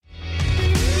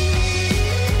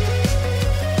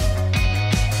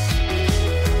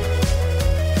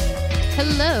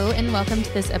and welcome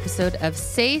to this episode of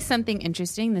Say Something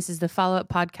Interesting. This is the follow-up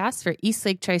podcast for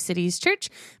Eastlake Tri-Cities Church.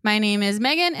 My name is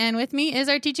Megan, and with me is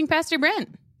our teaching pastor,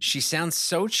 Brent. She sounds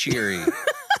so cheery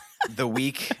the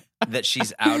week that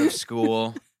she's out of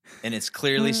school, and it's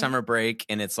clearly summer break,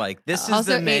 and it's like, this is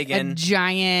also the Megan. A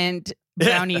giant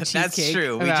brownie cheesecake. That's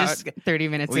true. We just 30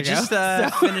 minutes ago. We just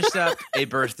finished up a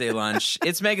birthday lunch.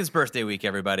 It's Megan's birthday week,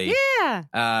 everybody.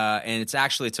 Yeah. And it's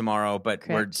actually tomorrow, but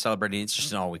Correct. we're celebrating. It's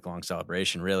just an all week long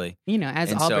celebration, really. You know,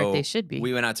 as all birthdays should be.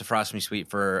 We went out to Frost Me Sweet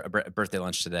for a birthday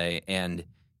lunch today, and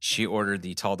she ordered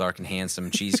the tall, dark, and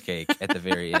handsome cheesecake at the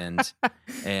very end.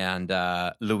 And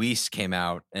Luis came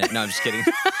out. No, I'm just kidding.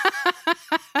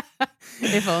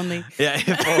 If only. Yeah,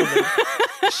 if only.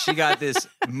 She got this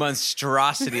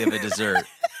monstrosity of a dessert,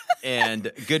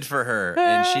 and good for her.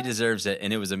 And she deserves it,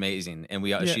 and it was amazing. And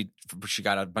she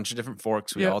got a bunch of different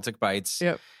forks. We all took bites.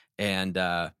 Yep. And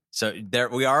so there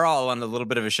we are, all on a little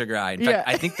bit of a sugar high. In fact,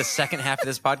 I think the second half of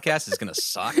this podcast is going to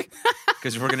suck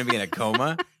because we're going to be in a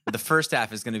coma. But the first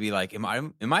half is going to be like, am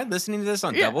I listening to this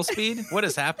on double speed? What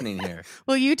is happening here?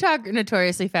 Well, you talk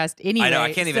notoriously fast anyway. I know.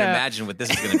 I can't even imagine what this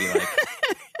is going to be like.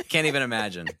 Can't even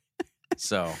imagine.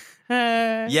 So,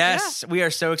 yes, we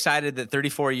are so excited that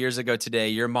 34 years ago today,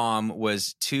 your mom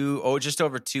was just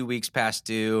over 2 weeks past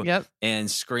due. Yep.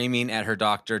 And screaming at her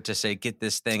doctor to say, get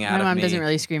this thing out of me. My mom doesn't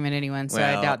really scream at anyone, so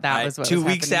I doubt that was what 2 was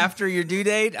weeks happening. after your due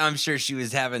date, I'm sure she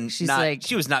was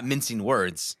she was not mincing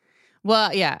words.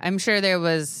 Well, yeah, I'm sure there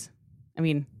was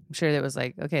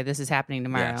like, okay, this is happening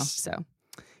tomorrow. Yes. So,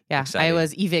 yeah, Exciting. I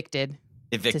was evicted,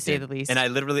 to say the least. And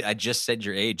I just said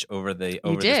your age over this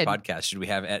podcast. Should we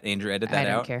have Andrew edit that out?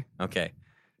 I don't care. Okay.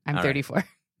 I'm All 34. Right.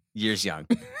 Years young.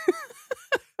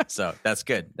 So that's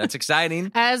good. That's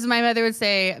exciting. As my mother would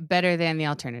say, better than the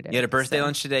alternative. You had a birthday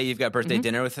lunch today. You've got birthday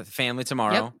dinner with the family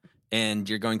tomorrow. Yep. And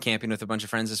you're going camping with a bunch of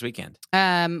friends this weekend.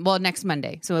 Well, next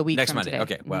Monday. So a week Next from Monday.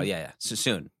 today. Okay. Well, yeah. So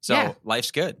soon. So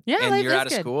life's good. Yeah, and life you're is out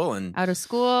of good. school and Out of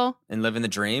school. And living the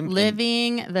dream.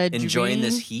 Living the dream. Enjoying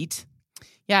this heat.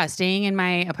 Yeah, staying in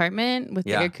my apartment with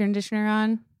the air conditioner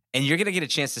on. And you're going to get a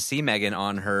chance to see Megan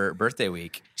on her birthday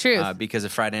week. True. Because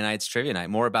of Friday night's trivia night.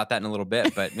 More about that in a little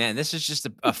bit. But man, this is just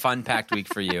a fun-packed week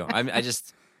for you. I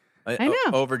know.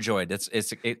 Overjoyed.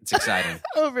 It's exciting.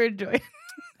 Overjoyed.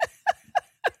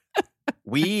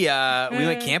 We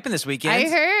went camping this weekend. I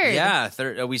heard.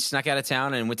 Yeah, we snuck out of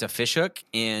town and went to Fishhook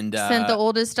and sent the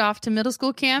oldest off to middle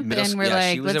school camp, and we're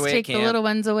like, let's take the little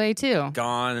ones away too.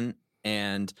 Gone,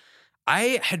 and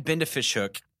I had been to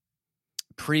Fishhook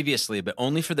previously, but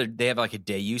only for they have like a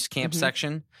day use camp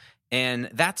section, and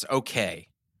that's okay.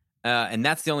 And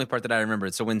that's the only part that I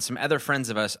remembered. So when some other friends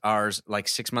of ours, like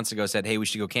 6 months ago, said, hey, we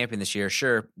should go camping this year.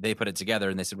 Sure. They put it together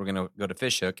and they said, we're going to go to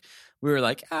Fishhook. We were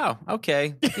like, oh,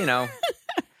 okay.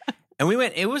 And we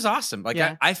went, it was awesome. Like,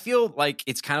 I feel like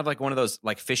it's kind of like one of those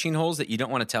like fishing holes that you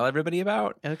don't want to tell everybody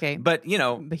about. Okay. But,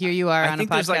 but here you are on a podcast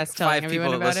there's like telling 5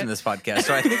 people that listen to this podcast.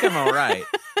 So I think I'm all right.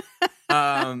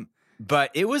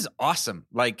 But it was awesome.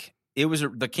 Like,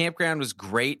 the campground was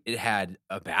great. It had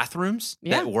bathrooms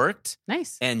that worked.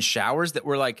 Nice. And showers that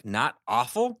were like not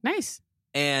awful. Nice.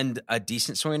 And a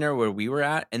decent swimming area where we were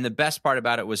at. And the best part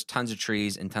about it was tons of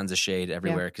trees and tons of shade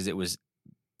everywhere because it was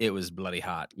bloody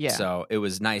hot. Yeah. So it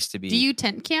was nice to be. Do you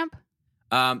tent camp?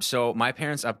 So my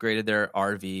parents upgraded their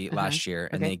RV last year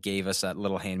and they gave us a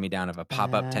little hand-me-down of a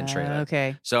pop-up tent trailer.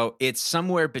 Okay. So it's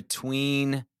somewhere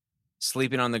between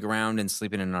sleeping on the ground and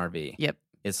sleeping in an RV. Yep.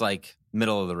 It's like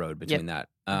middle of the road between that.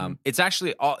 It's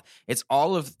actually it's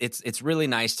really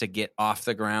nice to get off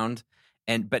the ground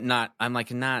you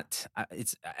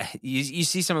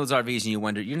see some of those RVs and you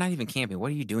wonder, you're not even camping.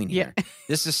 What are you doing here? Yeah.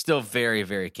 This is still very,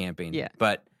 very camping. Yeah.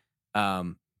 But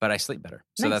I sleep better.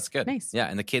 So that's good. Nice. Yeah.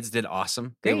 And the kids did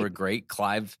awesome. Great. They were great.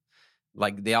 Clive,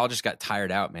 like they all just got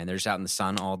tired out, man. They're just out in the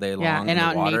sun all day long. Yeah, and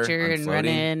out in nature and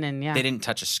floating. running and They didn't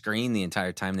touch a screen the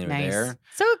entire time they were there.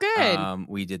 So good.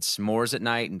 We did s'mores at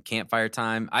night and campfire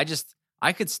time.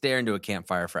 I could stare into a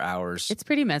campfire for hours. It's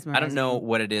pretty mesmerizing. I don't know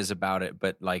what it is about it,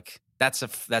 but like that's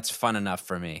fun enough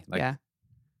for me. Like, yeah.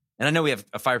 And I know we have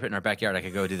a fire pit in our backyard. I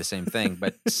could go do the same thing,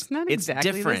 but it's not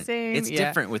exactly different. The same. It's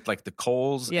different with like the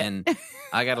coals, and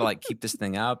I got to like keep this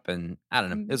thing up. And I don't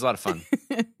know. It was a lot of fun.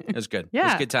 It was good. Yeah. It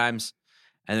was good times.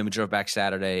 And then we drove back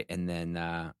Saturday, and then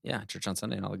church on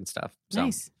Sunday and all the good stuff. So,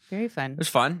 nice, very fun. It was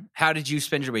fun. How did you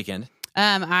spend your weekend?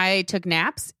 I took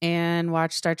naps and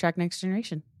watched Star Trek: Next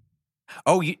Generation.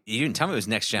 Oh, you didn't tell me it was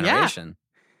Next Generation. Yeah.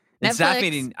 In staff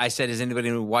meeting, I said, "Has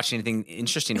anybody watched anything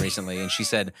interesting recently?" And she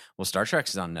said, "Well, Star Trek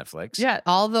is on Netflix." Yeah,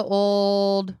 all the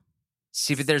old.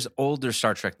 See, but there's older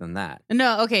Star Trek than that.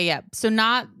 No, okay, yeah. So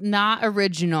not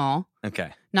original.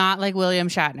 Okay. Not like William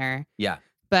Shatner. Yeah.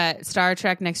 But Star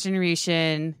Trek, Next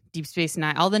Generation, Deep Space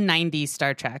Nine, all the 90s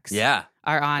Star Treks are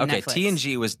on Okay, Netflix.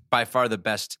 TNG was by far the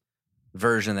best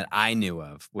version that I knew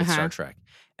of with Star Trek.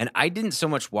 And I didn't so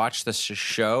much watch the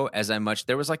show as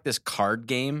there was like this card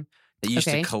game that used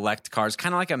to collect cards,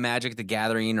 kind of like a Magic the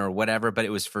Gathering or whatever, but it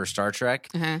was for Star Trek.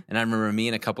 And I remember me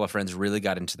and a couple of friends really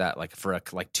got into that like for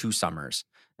 2 summers.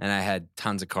 And I had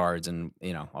tons of cards and,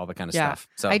 all the kind of stuff.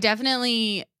 So I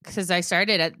definitely, because I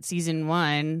started at season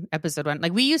 1, episode 1.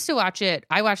 Like we used to watch it.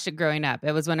 I watched it growing up.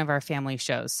 It was one of our family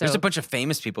shows. So there's a bunch of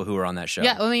famous people who were on that show.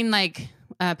 Yeah, I mean, like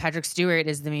Patrick Stewart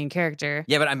is the main character.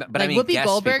 Yeah, but I mean, Whoopi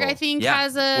Goldberg, people. I think,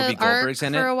 has a arc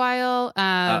for a while.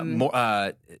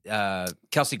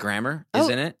 Kelsey Grammer is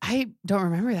in it. I don't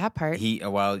remember that part.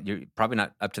 You're probably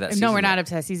not up to that season. No, we're not yet, up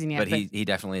to that season yet. But he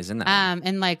definitely is in that.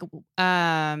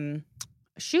 And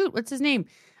shoot, what's his name?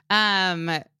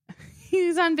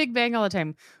 He's on Big Bang all the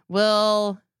time.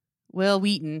 Will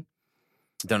Wheaton.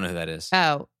 Don't know who that is.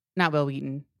 Oh, not Will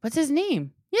Wheaton. What's his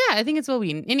name? Yeah, I think it's Will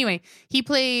Wheaton. Anyway, he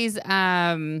plays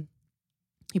one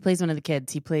of the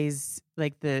kids. He plays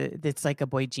it's like a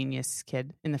boy genius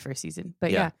kid in the first season.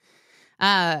 But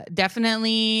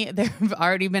definitely there have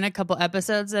already been a couple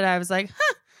episodes that I was like,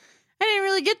 I didn't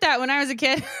really get that when I was a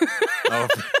kid. Oh.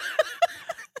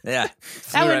 Yeah,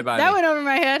 that went over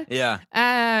my head. Yeah,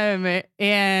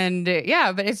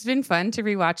 but it's been fun to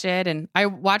rewatch it. And I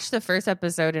watched the first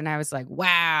episode, and I was like,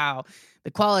 "Wow, the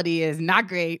quality is not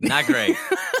great." Not great.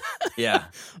 Yeah,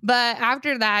 but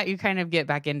after that, you kind of get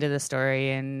back into the story,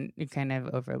 and you kind of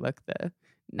overlook the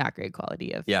not great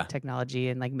quality of technology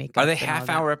and like makeup. Are they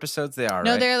half-hour episodes? They are.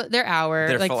 No, right? they're hour,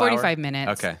 they're like 45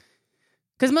 minutes. Okay,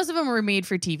 because most of them were made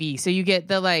for TV, so you get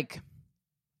the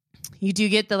you do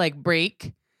get the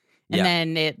break. And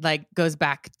then it goes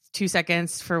back 2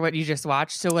 seconds for what you just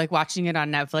watched. So watching it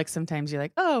on Netflix, sometimes you're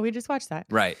like, oh, we just watched that.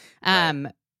 Right.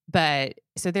 But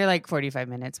so they're 45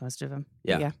 minutes, most of them.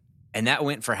 Yeah. And that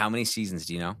went for how many seasons?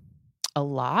 Do you know? A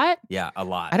lot. Yeah, a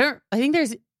lot. I think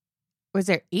was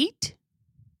there 8?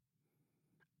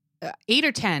 8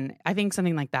 or 10. I think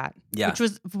something like that. Yeah.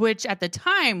 Which at the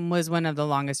time was one of the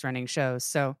longest running shows.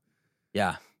 So.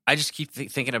 Yeah. I just keep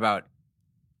thinking about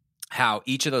how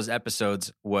each of those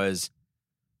episodes was,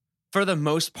 for the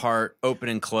most part, open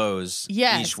and close.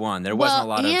 Yes. Each one. There wasn't a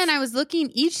lot of... And I was looking,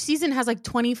 each season has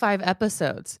 25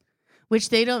 episodes, which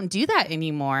they don't do that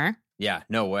anymore. Yeah,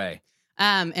 no way.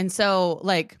 And so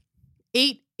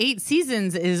 8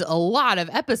 seasons is a lot of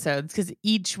episodes because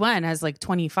each one has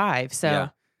 25. So yeah.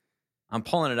 I'm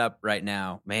pulling it up right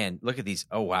now. Man, look at these.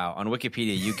 Oh, wow. On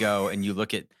Wikipedia, you go and you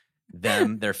look at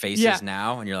their faces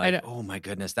now, and you're like, oh my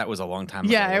goodness, that was a long time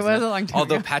ago. Yeah, it was a long time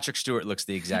Although ago. Patrick Stewart looks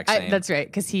the exact same. That's right,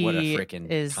 because he what a freaking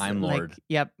is Time Lord.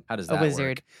 Yep, how does that a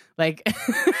wizard? Work?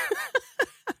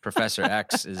 Professor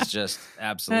X is just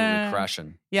absolutely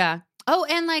crushing. Yeah. Oh,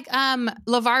 and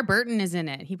LeVar Burton is in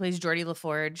it. He plays Geordie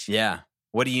LaForge. Yeah.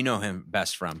 What do you know him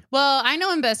best from? Well, I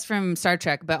know him best from Star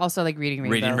Trek, but also Reading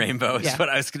Rainbow. Reading Rainbow is what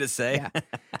I was going to say. Yeah.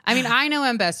 I mean, I know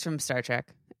him best from Star Trek.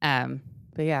 But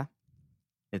yeah.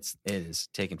 It is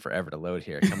taking forever to load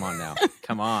here. Come on now.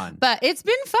 Come on. But it's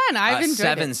been fun. I've enjoyed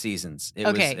 7 it. seasons. It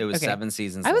was okay. 7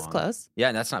 seasons I was long. close.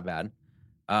 Yeah, that's not bad.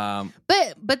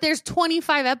 But there's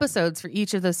 25 episodes for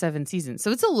each of those 7 seasons.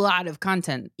 So it's a lot of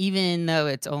content, even though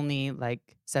it's only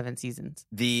 7 seasons.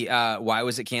 The why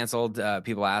was it canceled?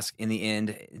 People ask. In the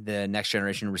end, the Next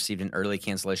Generation received an early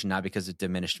cancellation, not because of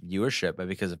diminished viewership, but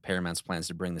because of Paramount's plans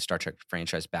to bring the Star Trek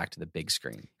franchise back to the big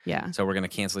screen. Yeah. So we're going to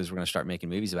cancel these. We're going to start making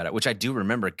movies about it, which I do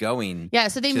remember going. Yeah.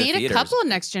 So they made a couple of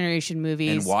Next Generation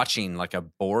movies and watching a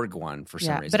Borg one for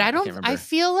some reason. But I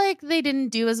feel like they didn't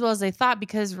do as well as they thought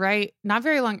because not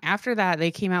very long after that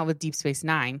they came out with Deep Space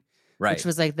Nine, which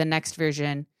was the next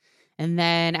version. And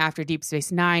then after Deep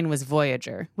Space Nine was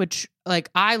Voyager, which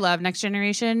I love Next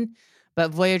Generation, but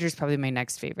Voyager is probably my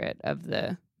next favorite of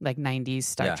the 90s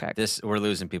Star Trek. We're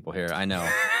losing people here. I know.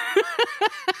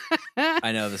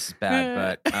 I know this is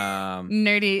bad, but the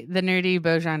nerdy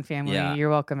Bojan family. Yeah.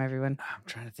 You're welcome, everyone. I'm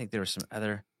trying to think. There was some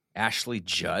other Ashley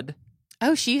Judd.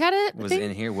 Oh, she had it. Was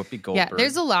in here. Whoopi Goldberg. Yeah,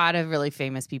 there's a lot of really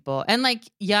famous people, and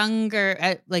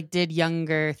younger, did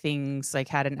younger things,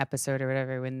 had an episode or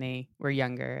whatever when they were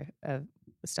younger of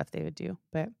the stuff they would do.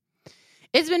 But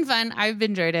it's been fun. I've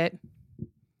enjoyed it.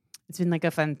 It's been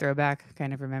a fun throwback.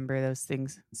 Kind of remember those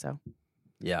things. So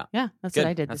yeah, that's what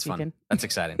I did this weekend. That's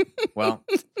exciting. Well,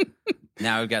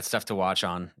 now we've got stuff to watch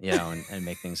on, and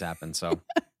make things happen. So.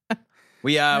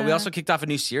 We also kicked off a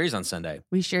new series on Sunday.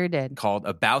 We sure did. Called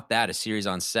About That, a series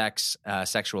on sex,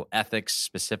 sexual ethics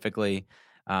specifically.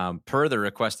 per the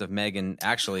request of Megan,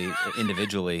 actually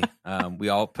individually, we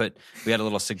had a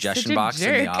little suggestion box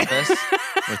in the office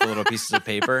with the little pieces of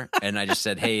paper. And I just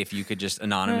said, hey, if you could just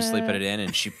anonymously put it in.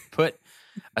 And she put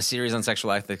a series on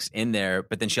sexual ethics in there,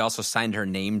 but then she also signed her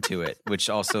name to it, which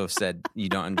also said, you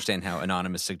don't understand how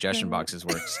anonymous suggestion boxes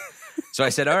works. So I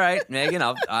said, all right, Megan,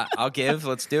 I'll give,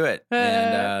 let's do it.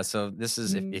 And so this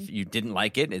is, if you didn't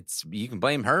like it, you can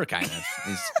blame her kind of,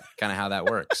 is kind of how that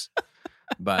works.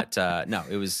 But no,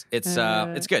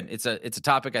 it's good. It's a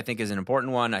topic I think is an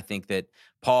important one. I think that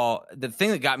Paul, the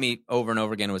thing that got me over and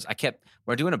over again was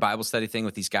we're doing a Bible study thing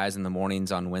with these guys in the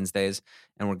mornings on Wednesdays,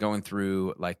 and we're going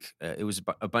through it was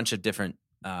a bunch of different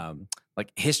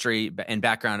history and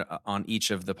background on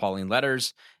each of the Pauline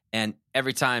letters. And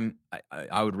every time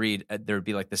I would read, there would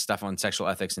be like this stuff on sexual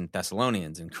ethics in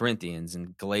Thessalonians and Corinthians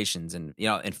and Galatians and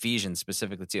Ephesians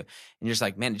specifically too. And you're just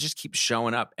like, man, it just keeps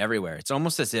showing up everywhere. It's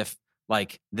almost as if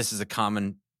this is a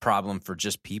common problem for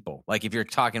just people. Like if you're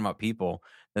talking about people,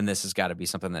 then this has got to be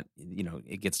something that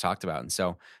it gets talked about. And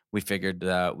so we figured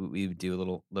we would do a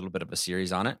little bit of a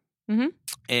series on it. Mm-hmm.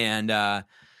 And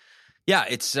yeah,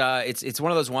 it's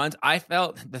one of those ones. I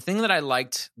felt the thing that I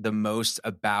liked the most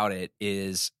about it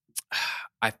is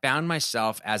I found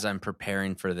myself as I'm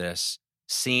preparing for this,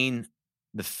 seeing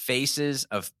the faces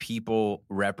of people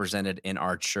represented in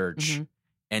our church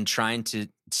and trying to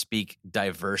speak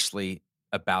diversely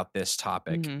about this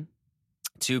topic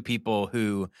to people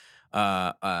who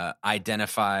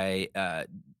identify,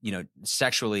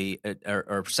 sexually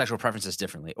or sexual preferences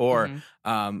differently, or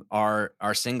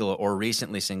are single or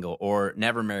recently single or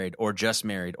never married or just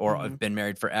married or have been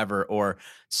married forever, or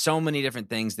so many different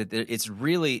things that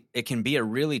it can be a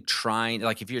really trying,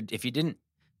 like if you didn't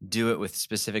do it with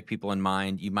specific people in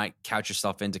mind, you might couch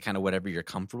yourself into kind of whatever you're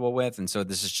comfortable with. And so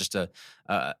this is just a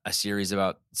series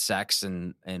about sex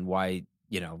and why,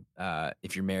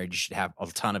 if you're married, you should have a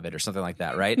ton of it or something like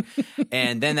that. Right.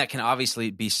 And then that can obviously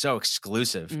be so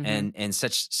exclusive and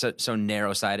so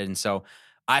narrow-sided. And so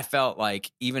I felt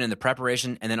like even in the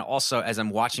preparation, and then also as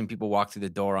I'm watching people walk through the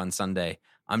door on Sunday,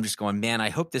 I'm just going, man, I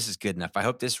hope this is good enough. I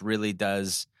hope this really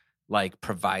does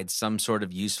provide some sort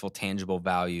of useful, tangible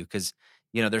value. 'Cause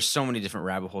there's so many different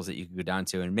rabbit holes that you could go down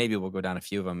to, and maybe we'll go down a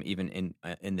few of them even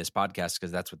in this podcast, because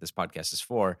that's what this podcast is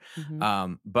for.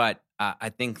 But I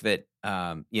think that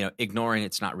ignoring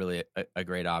it's not really a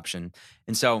great option.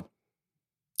 And so,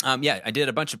 I did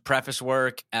a bunch of preface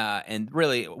work, and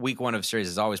really week one of the series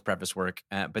is always preface work.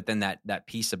 But then that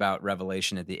piece about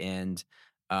Revelation at the end,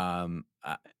 I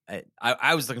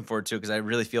was looking forward to it because I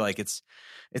really feel like it's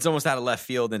almost out of left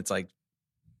field, and it's like,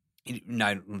 I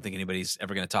don't think anybody's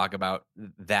ever going to talk about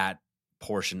that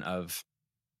portion of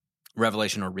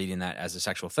Revelation or reading that as a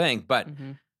sexual thing. But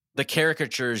the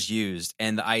caricatures used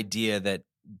and the idea that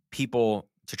people,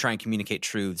 to try and communicate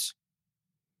truths,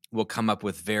 will come up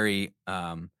with very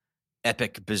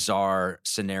epic, bizarre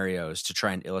scenarios to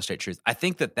try and illustrate truth. I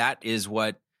think that is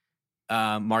what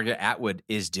Margaret Atwood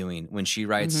is doing when she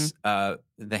writes The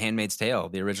Handmaid's Tale,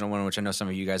 the original one, which I know some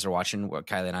of you guys are watching, what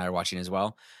Kylie and I are watching as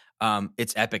well.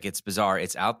 It's epic, it's bizarre,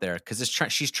 it's out there, because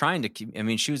she's trying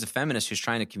to. She was a feminist who's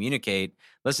trying to communicate.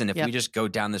 Listen, if we just go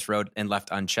down this road and left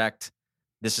unchecked,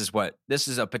 this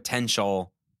is a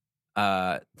potential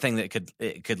thing that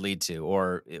it could lead to,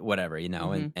 or whatever,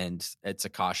 and it's a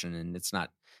caution, and it's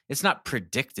not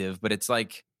predictive, but it's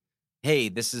like,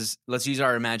 hey, let's use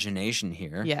our imagination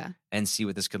here, and see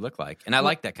what this could look like. And I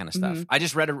like that kind of stuff. I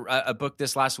just read a book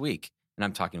this last week. And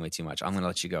I'm talking way too much. I'm going to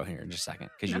let you go here in just a second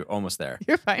because you're almost there.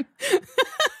 You're fine.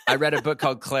 I read a book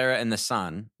called Clara and the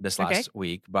Sun this last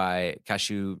week by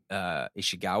Kashu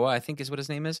Ishigawa, I think is what his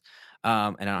name is.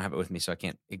 And I don't have it with me, so I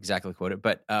can't exactly quote it.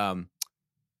 But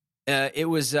it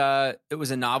was a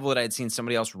novel that I had seen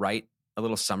somebody else write a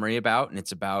little summary about, and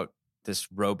it's about this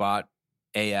robot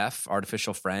AF,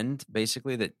 artificial friend,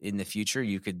 basically, that in the future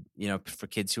you could, for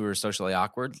kids who are socially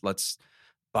awkward, let's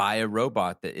buy a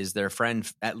robot that is their friend,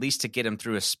 at least to get them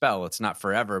through a spell. It's not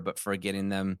forever, but for getting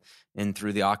them in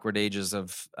through the awkward ages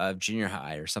of junior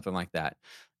high or something like that.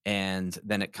 And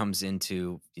then it comes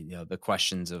into the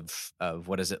questions of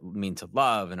what does it mean to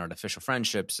love and artificial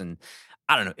friendships, and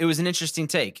I don't know. It was an interesting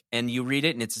take, and you read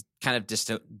it, and it's kind of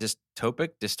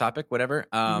dystopic, whatever.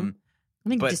 I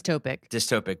think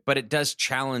dystopic, but it does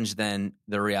challenge then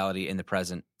the reality in the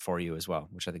present for you as well,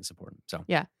 which I think is important. So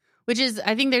yeah. Which is,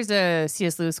 I think there's a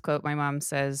C.S. Lewis quote my mom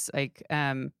says,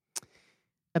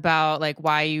 about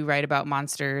why you write about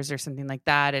monsters or something like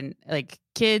that, and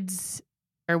kids,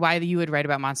 or why you would write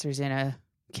about monsters in a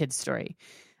kid's story.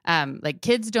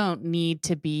 Kids don't need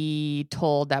to be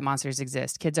told that monsters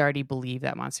exist. Kids already believe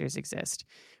that monsters exist,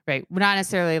 right? Not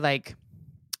necessarily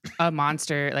a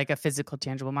monster, like a physical,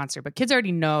 tangible monster. But kids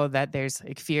already know that there's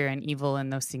like fear and evil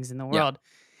and those things in the world.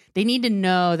 They need to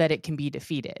know that it can be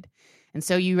defeated. And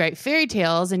so you write fairy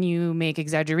tales and you make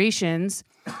exaggerations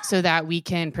so that we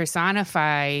can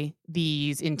personify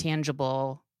these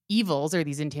intangible evils or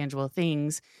these intangible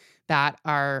things that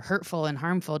are hurtful and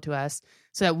harmful to us,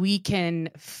 so that we can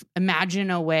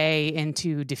imagine a way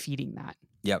into defeating that.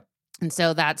 Yep. And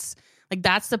so that's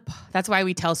why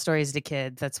we tell stories to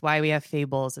kids. That's why we have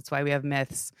fables. That's why we have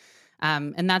myths.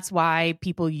 And that's why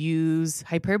people use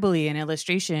hyperbole and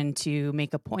illustration to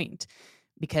make a point,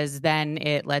 because then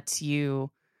it lets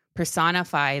you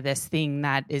personify this thing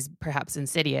that is perhaps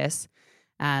insidious.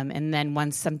 And then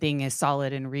once something is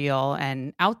solid and real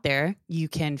and out there, you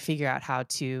can figure out how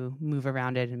to move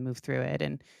around it and move through it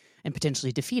and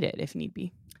potentially defeat it if need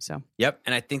be. So, yep.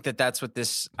 And I think that's what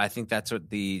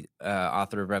the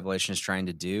author of Revelation is trying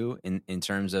to do in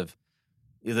terms of,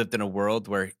 you lived in a world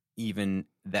where even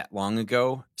that long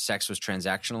ago, sex was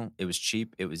transactional. It was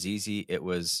cheap. It was easy. It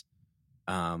was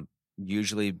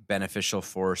usually beneficial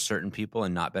for certain people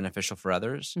and not beneficial for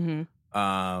others. Mm-hmm.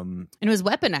 And it was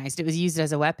weaponized. It was used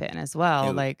as a weapon as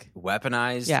well.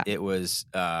 Weaponized. Yeah. It was,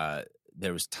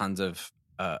 there was tons of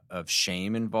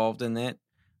shame involved in it.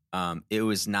 It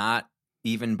was not,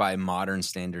 even by modern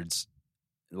standards,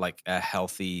 like a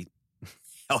healthy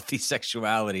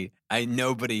sexuality.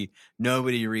 Nobody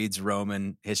reads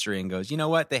Roman history and goes, you know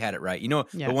what? They had it right. You know,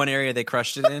 the one area they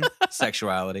crushed it in,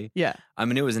 sexuality. Yeah. I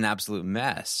mean, it was an absolute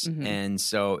mess. Mm-hmm. And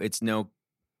so it's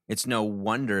no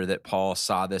wonder that Paul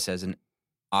saw this as an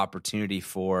opportunity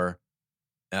for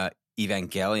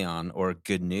evangelion, or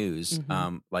good news.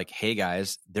 Mm-hmm. Like, hey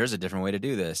guys, there's a different way to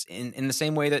do this. In the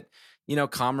same way that, you know,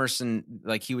 commerce and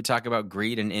like he would talk about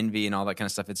greed and envy and all that kind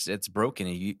of stuff. It's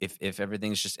broken. If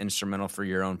everything's just instrumental for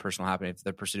your own personal happiness, if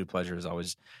the pursuit of pleasure is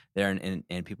always there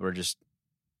and people are just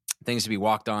things to be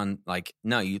walked on, like,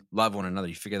 no, you love one another.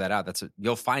 You figure that out.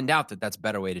 You'll find out that's a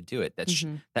better way to do it.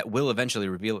 That will eventually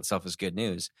reveal itself as good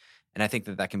news. And I think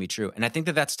that can be true. And I think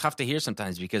that that's tough to hear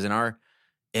sometimes, because in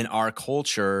our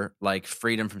culture, like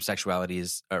freedom from sexuality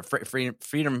is, or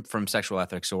freedom from sexual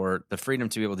ethics, or the freedom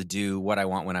to be able to do what I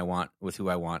want when I want with who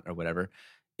I want or whatever,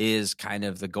 is kind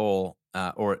of the goal,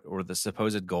 or the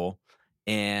supposed goal.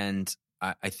 And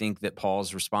I think that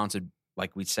Paul's response,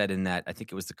 like we said in that, I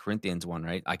think it was the Corinthians one,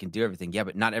 right? I can do everything. Yeah,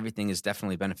 but not everything is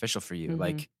definitely beneficial for you. Mm-hmm.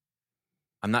 Like,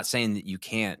 I'm not saying that you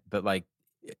can't, but like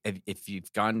if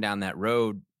you've gone down that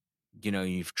road, you know,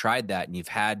 you've tried that and you've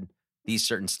had these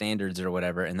certain standards or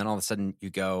whatever, and then all of a sudden you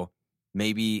go,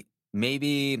 maybe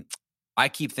I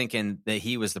keep thinking that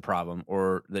he was the problem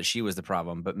or that she was the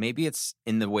problem, but maybe it's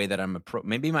in the way that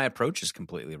maybe my approach is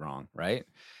completely wrong, right?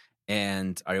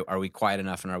 And are we quiet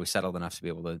enough and are we settled enough to be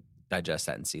able to digest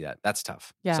that and see that? That's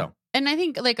tough. Yeah. So. And I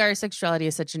think like our sexuality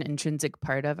is such an intrinsic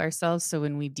part of ourselves. So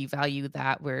when we devalue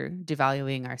that, we're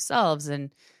devaluing ourselves.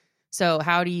 And so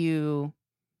how do you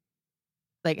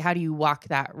walk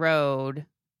that road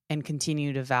and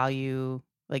continue to value,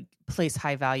 like place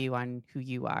high value on who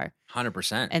you are?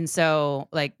 100%. And so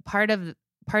like part of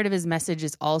his message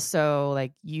is also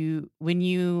like when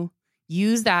you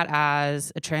use that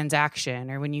as a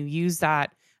transaction, or when you use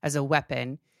that as a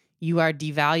weapon, you are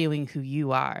devaluing who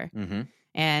you are. Mm-hmm.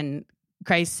 And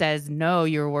Christ says, no,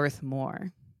 you're worth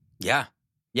more. Yeah.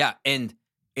 Yeah. And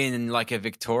in like a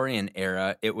Victorian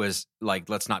era, it was like,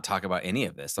 let's not talk about any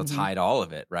of this. Let's hide all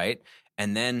of it. Right.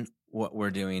 And then what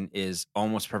we're doing is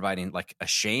almost providing like a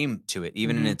shame to it,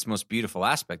 even in its most beautiful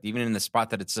aspect, even in the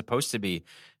spot that it's supposed to be.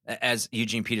 As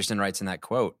Eugene Peterson writes in that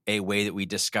quote, a way that we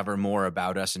discover more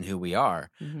about us and who we are,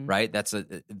 right?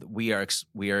 We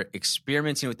are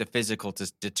experimenting with the physical to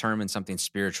determine something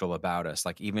spiritual about us.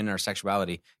 Like even in our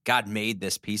sexuality, God made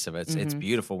this piece of it. It's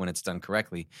beautiful when it's done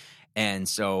correctly. And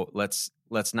so let's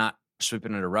not sweep it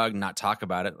under the rug, not talk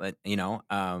about it, you know,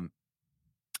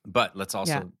 but let's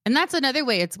also. Yeah. And that's another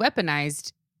way it's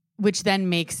weaponized, which then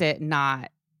makes it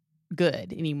not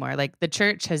good anymore. Like the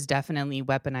church has definitely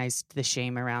weaponized the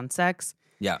shame around sex.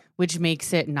 Yeah. Which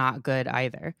makes it not good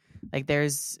either. Like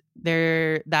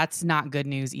that's not good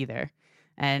news either.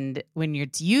 And when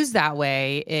it's used that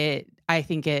way, I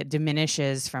think it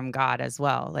diminishes from God as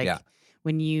well. Like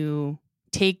when you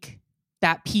take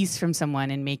that piece from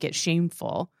someone and make it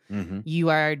shameful, you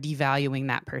are devaluing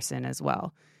that person as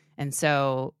well. And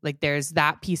so like there's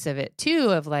that piece of it too,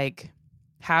 of like,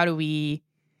 how do we,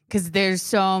 because there's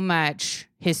so much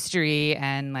history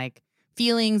and like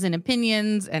feelings and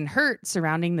opinions and hurt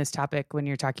surrounding this topic when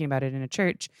you're talking about it in a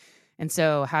church. And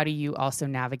so how do you also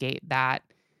navigate that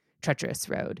treacherous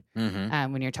road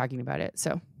when you're talking about it?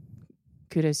 So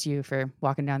kudos to you for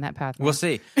walking down that path. We'll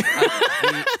see.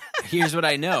 here's what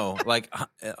I know. Like,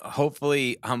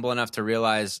 hopefully humble enough to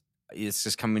realize it's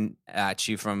just coming at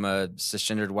you from a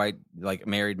cisgendered white, like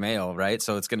married male, right?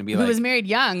 So it's going to be who was married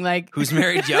young, like who's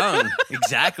married young,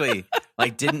 exactly.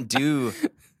 Like didn't do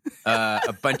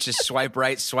a bunch of swipe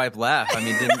right, swipe left. I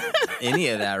mean, didn't any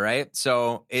of that, right?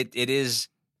 So it is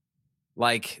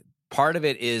like part of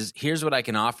it is here's what I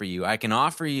can offer you.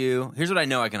 Here's what I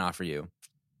know I can offer you.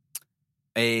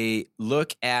 A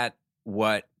look at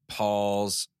what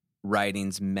Paul's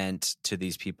writings meant to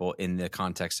these people in the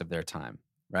context of their time.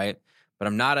 Right. But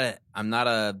I'm not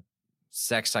a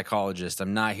sex psychologist.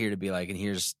 I'm not here to be like, and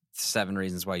here's 7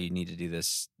 reasons why you need to do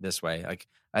this way. Like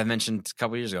I mentioned a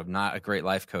couple of years ago, I'm not a great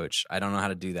life coach. I don't know how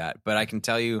to do that, but I can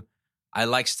tell you, I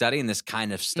like studying this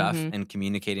kind of stuff and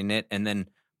communicating it. And then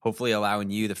hopefully allowing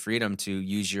you the freedom to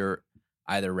use your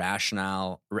either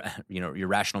rational, your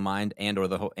rational mind or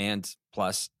the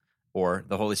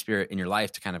Holy Spirit in your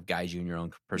life to kind of guide you in your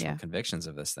own personal convictions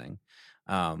of this thing.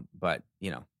 But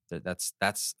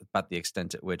that's about the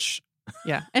extent at which.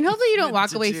 Yeah. And hopefully you don't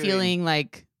walk away feeling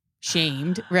like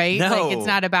shamed, right? No. Like it's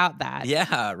not about that.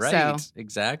 Yeah, right. So,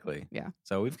 exactly. Yeah.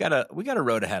 So we got a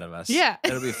road ahead of us. Yeah.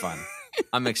 It'll be fun.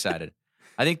 I'm excited.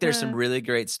 I think there's some really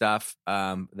great stuff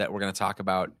that we're going to talk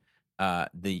about,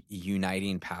 the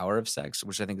uniting power of sex,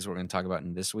 which I think is what we're going to talk about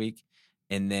in this week.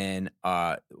 And then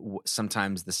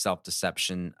sometimes the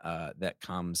self-deception that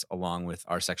comes along with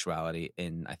our sexuality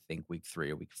in, I think, week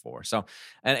 3 or week 4. So,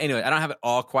 and anyway, I don't have it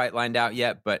all quite lined out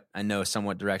yet, but I know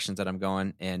somewhat directions that I'm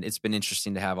going. And it's been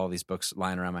interesting to have all these books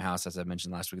lying around my house, as I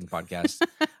mentioned last week in the podcast.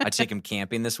 I take them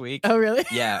camping this week. Oh, really?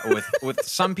 Yeah, with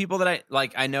some people that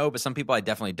I know, but some people I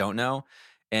definitely don't know.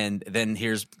 And then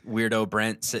here's weirdo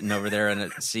Brent sitting over there in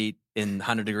a seat in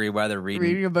 100-degree weather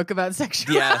reading a book about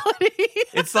sexuality. Yeah,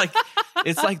 it's like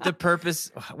the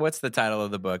purpose. What's the title of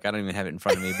the book? I don't even have it in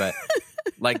front of me, but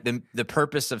like the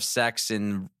purpose of sex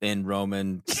in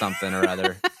Roman something or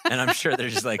other. And I'm sure they're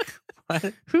just like,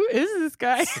 what? Who is this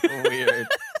guy? So weird.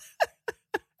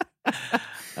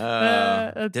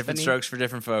 Different funny. strokes for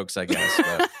different folks, I guess.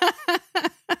 But.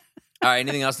 All right.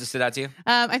 Anything else that stood out to you?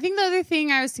 I think the other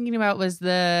thing I was thinking about was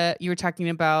you were talking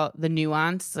about the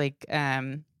nuance, like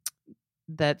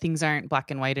that things aren't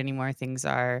black and white anymore. Things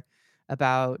are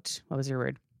about, what was your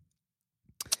word?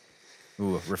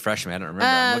 Ooh, refresh me. I don't remember.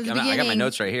 I got my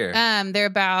notes right here. They're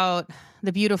about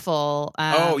the beautiful. The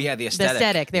aesthetic. The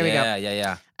aesthetic. There we go.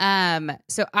 Yeah.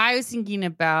 So I was thinking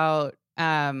about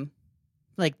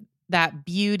like that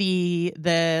beauty,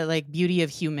 the like beauty of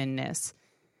humanness.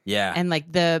 Yeah. And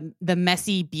like the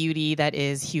messy beauty that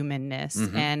is humanness,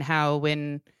 and how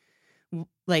when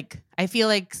like I feel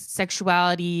like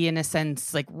sexuality in a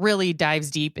sense like really dives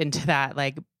deep into that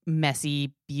like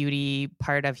messy beauty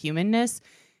part of humanness.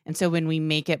 And so when we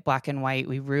make it black and white,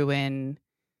 we ruin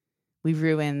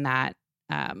that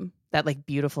that like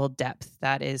beautiful depth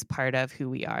that is part of who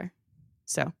we are.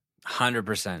 So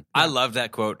 100%. I love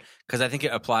that quote because I think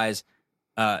it applies.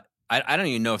 I don't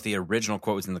even know if the original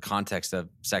quote was in the context of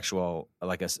sexual,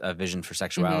 like a vision for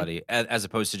sexuality, as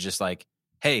opposed to just like,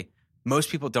 hey, most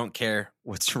people don't care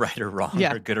what's right or wrong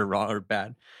or good or wrong or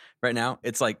bad right now.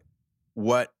 It's like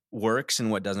what works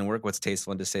and what doesn't work, what's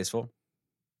tasteful and distasteful.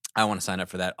 I want to sign up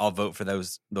for that. I'll vote for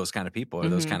those kind of people or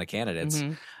those kind of candidates.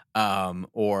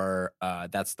 Or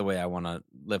that's the way I want to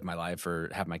live my life or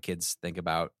have my kids think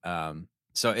about.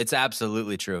 So it's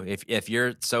absolutely true. If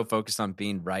you're so focused on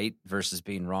being right versus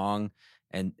being wrong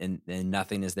and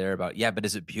nothing is there about, but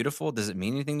is it beautiful? Does it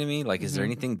mean anything to me? Like, is there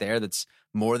anything there that's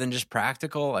more than just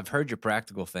practical? I've heard your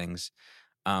practical things.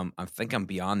 I think I'm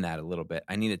beyond that a little bit.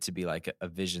 I need it to be like a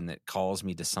vision that calls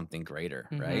me to something greater.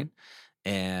 Right.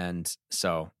 And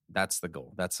so that's the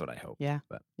goal. That's what I hope. Yeah.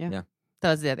 But yeah. That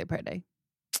was the other part I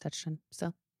touched on.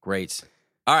 So great.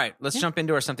 All right. Let's jump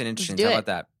into something interesting. How about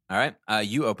that? All right.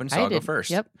 You open, so I'll go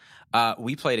first. Yep.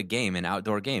 We played an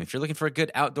outdoor game. If you're looking for a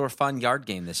good outdoor fun yard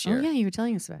game this year. Oh, yeah. You were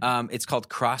telling us about it. It's called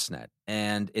CrossNet.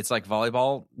 And it's like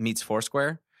volleyball meets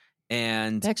Foursquare.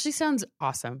 And it actually sounds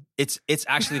awesome. It's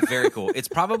actually very cool. It's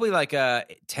probably like a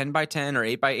 10 by 10 or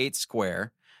 8 by 8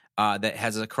 square that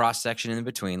has a cross section in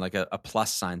between, like a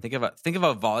plus sign. Think of a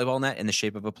volleyball net in the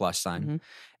shape of a plus sign.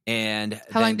 And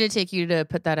how long did it take you to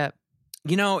put that up?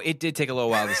 You know, it did take a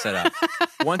little while to set up.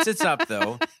 Once it's up,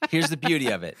 though, here's the beauty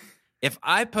of it. If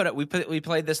I put up, we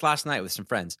played this last night with some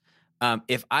friends.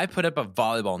 If I put up a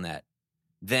volleyball net,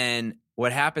 then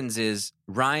what happens is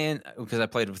Ryan, because I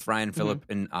played with Ryan, Phillip,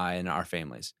 and I and our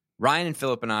families. Ryan and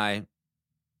Phillip and I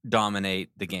dominate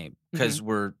the game because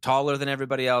we're taller than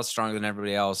everybody else, stronger than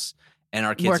everybody else, and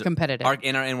our kids more competitive.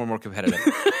 And we're more competitive.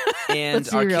 And Let's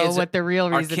be real, what the real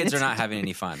our reason kids is. are not having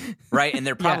any fun, right? And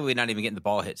they're probably not even getting the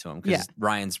ball hit to them because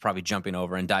Ryan's probably jumping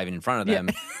over and diving in front of them,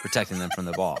 protecting them from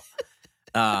the ball.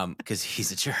 Because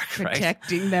he's a jerk, right?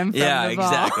 Protecting them from the ball.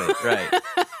 Exactly, right.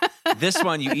 This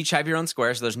one, you each have your own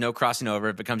square, so there's no crossing over.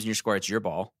 If it comes in your square, it's your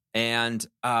ball. And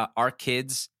our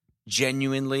kids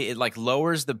genuinely, it like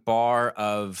lowers the bar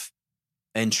of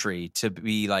entry to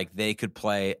be like they could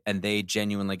play, and they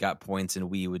genuinely got points, and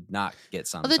we would not get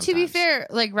some. Although to be fair,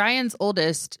 like Ryan's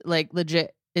oldest, like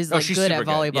legit is like good at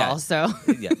volleyball. Yeah. So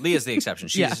Leah's the exception.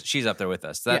 She's up there with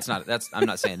us. So I'm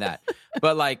not saying that,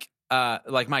 but like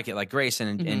my kid, like Grayson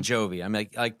and Jovi, I'm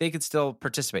like they could still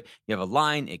participate. You have a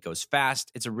line, it goes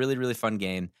fast. It's a really, really fun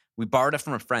game. We borrowed it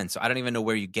from a friend, so I don't even know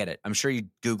where you get it. I'm sure you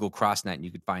Google CrossNet and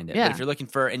you could find it. Yeah. But if you're looking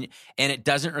for and it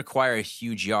doesn't require a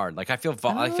huge yard. Like I feel like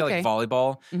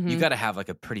volleyball, you got to have like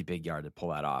a pretty big yard to pull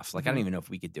that off. Like I don't even know if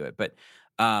we could do it, but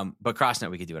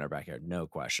CrossNet we could do in our backyard, no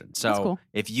question. So cool.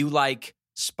 If you like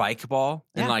spike ball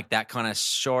and like that kind of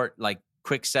short, like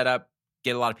quick setup,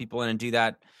 get a lot of people in and do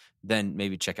that, then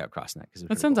maybe check out CrossNet because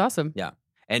that sounds awesome. Yeah,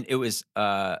 and it was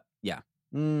I'm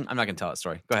not gonna tell that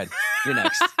story. Go ahead, you're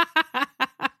next.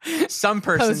 Some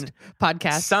person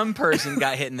podcast. Some person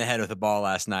got hit in the head with a ball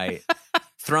last night,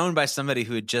 thrown by somebody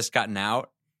who had just gotten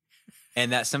out,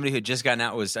 and that somebody who had just gotten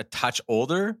out was a touch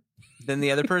older than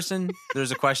the other person.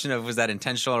 There's a question of was that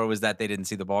intentional or was that they didn't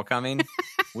see the ball coming?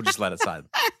 We'll just let it slide.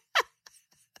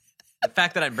 The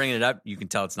fact that I'm bringing it up, you can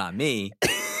tell it's not me.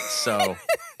 So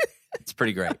it's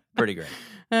pretty great. Pretty great.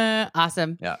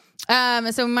 Awesome. Yeah.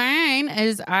 So mine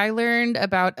is I learned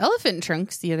about elephant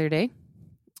trunks the other day.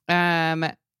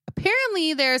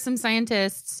 Apparently there are some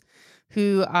scientists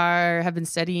who have been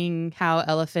studying how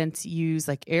elephants use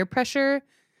like air pressure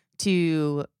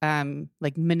to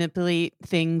like manipulate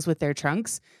things with their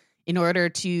trunks in order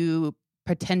to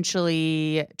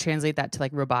potentially translate that to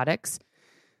like robotics.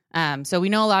 So we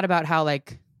know a lot about how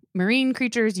like marine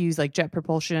creatures use like jet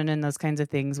propulsion and those kinds of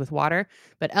things with water,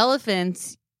 but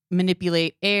elephants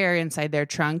manipulate air inside their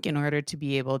trunk in order to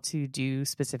be able to do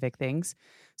specific things.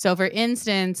 So for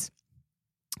instance,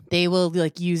 they will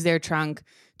like use their trunk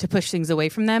to push things away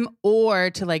from them or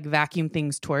to like vacuum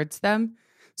things towards them.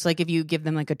 So like if you give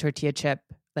them like a tortilla chip,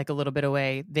 like a little bit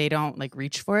away, they don't like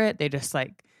reach for it. They just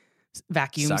like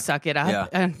vacuum suck it up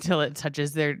until it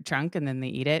touches their trunk and then they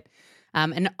eat it.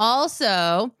 And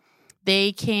also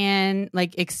they can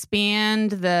like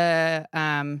expand the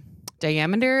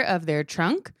diameter of their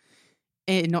trunk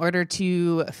in order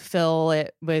to fill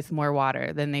it with more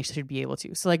water than they should be able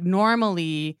to. So like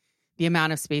normally the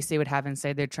amount of space they would have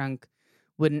inside their trunk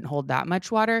wouldn't hold that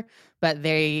much water, but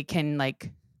they can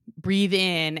like breathe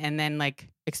in and then like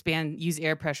expand, use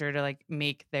air pressure to like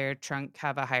make their trunk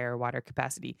have a higher water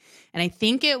capacity. And I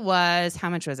think it was, how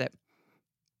much was it?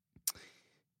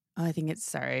 Oh, I think it's,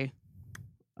 sorry.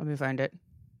 Let me find it.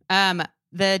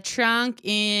 The trunk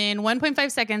in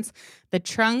 1.5 seconds, the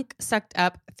trunk sucked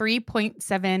up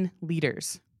 3.7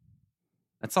 liters.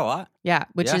 That's a lot. Yeah,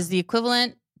 which is the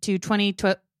equivalent to 20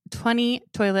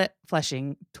 toilet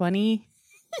flushing, 20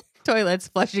 toilets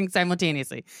flushing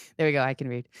simultaneously. There we go. I can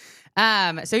read.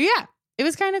 So yeah, it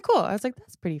was kind of cool. I was like,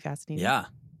 that's pretty fascinating. Yeah,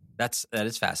 that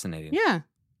is fascinating. Yeah.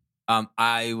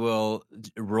 I will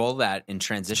roll that and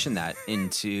transition that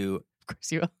into of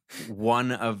course you will.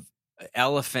 One of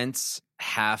elephants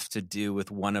have to do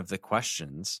with one of the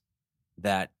questions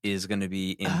that is going to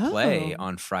be in play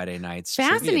on Friday night's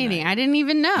fascinating. I didn't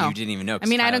even know. You didn't even know. I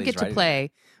mean, I don't get to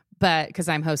play, but because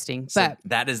I'm hosting. So but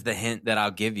that is the hint that I'll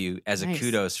give you as a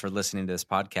kudos for listening to this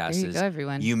podcast. There you go,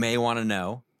 everyone. You may want to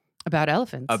know about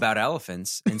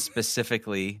elephants, and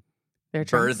specifically their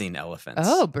birthing elephants.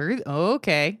 Oh,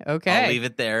 okay. I'll leave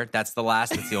it there. That's the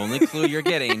only clue you're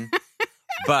getting.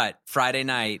 But Friday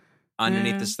night,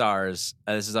 underneath the stars,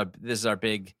 this is our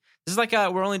big. This is like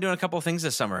we're only doing a couple of things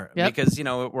this summer because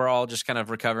we're all just kind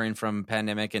of recovering from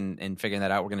pandemic and figuring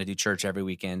that out. We're going to do church every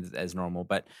weekend as normal,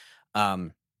 but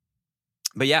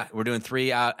yeah, we're doing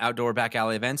 3 outdoor back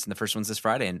alley events, and the first one's this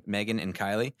Friday. And Megan and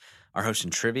Kylie are hosting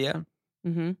trivia.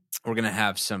 Mm-hmm. We're going to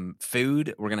have some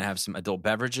food. We're going to have some adult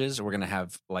beverages. We're going to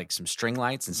have like some string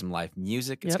lights and some live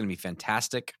music. It's going to be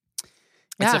fantastic.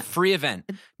 It's a free event.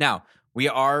 Now, we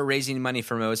are raising money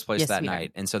for Mo's Place that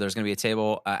night. And so there's going to be a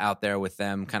table out there with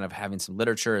them kind of having some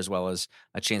literature as well as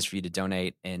a chance for you to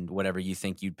donate and whatever you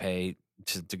think you'd pay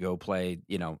to go play,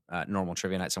 normal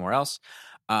trivia night somewhere else.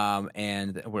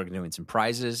 And we're doing some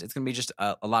prizes. It's going to be just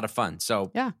a lot of fun.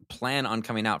 So plan on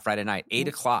coming out Friday night, 8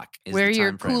 o'clock is Wear the time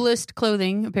your coolest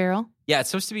clothing apparel. Yeah, it's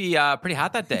supposed to be pretty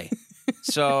hot that day.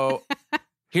 So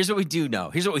here's what we do know.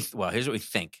 Here's what we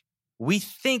think. We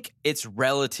think it's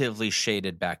relatively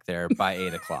shaded back there by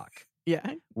 8 o'clock.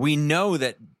 Yeah. We know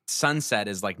that sunset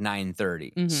is like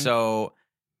 9:30. Mm-hmm. So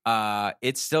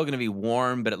it's still going to be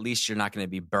warm, but at least you're not going to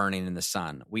be burning in the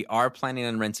sun. We are planning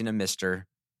on renting a Mister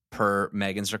per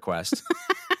Megan's request.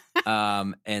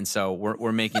 And so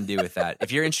we're making do with that.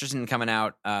 If you're interested in coming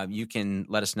out, you can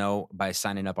let us know by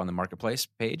signing up on the Marketplace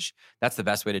page. That's the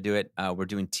best way to do it. We're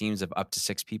doing teams of up to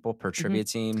 6 people per trivia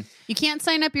team. You can't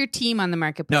sign up your team on the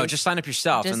Marketplace. No, just sign up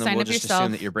yourself, and then we'll just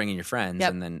assume that you're bringing your friends,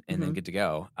 Yep. and then good to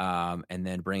go. And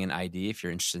then bring an ID if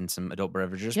you're interested in some adult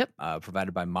beverages. Yep.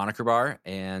 Provided by Moniker Bar,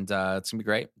 and it's gonna be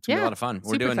great. It's gonna be a lot of fun.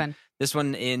 We're doing fun. this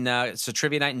one in so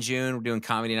trivia night in June. We're doing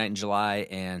comedy night in July,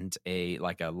 and a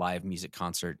live music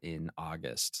concert in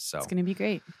August. So it's gonna be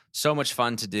great. So much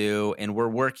fun to do, and we're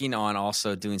working on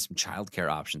also doing some childcare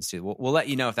options too. We'll let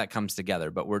you know if that comes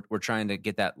together, but we're trying to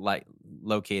get that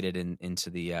located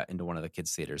into one of the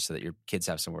kids' theaters so that your kids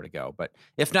have somewhere to go. But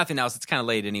if nothing else, it's kind of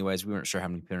late anyways. We weren't sure how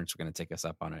many parents were going to take us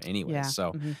up on it anyways. Yeah.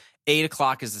 So 8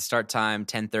 o'clock is the start time.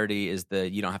 10:30 is the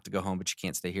you don't have to go home, but you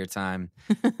can't stay here time.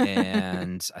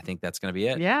 And I think that's going to be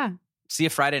it. Yeah. See you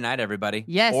Friday night, everybody.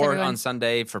 Yes, or everyone. on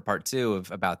Sunday for part 2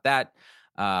 of About That.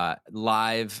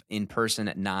 Live in person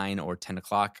at 9 or 10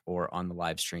 o'clock, or on the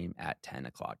live stream at 10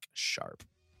 o'clock sharp.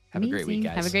 Have a great week,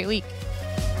 guys. Have a great week.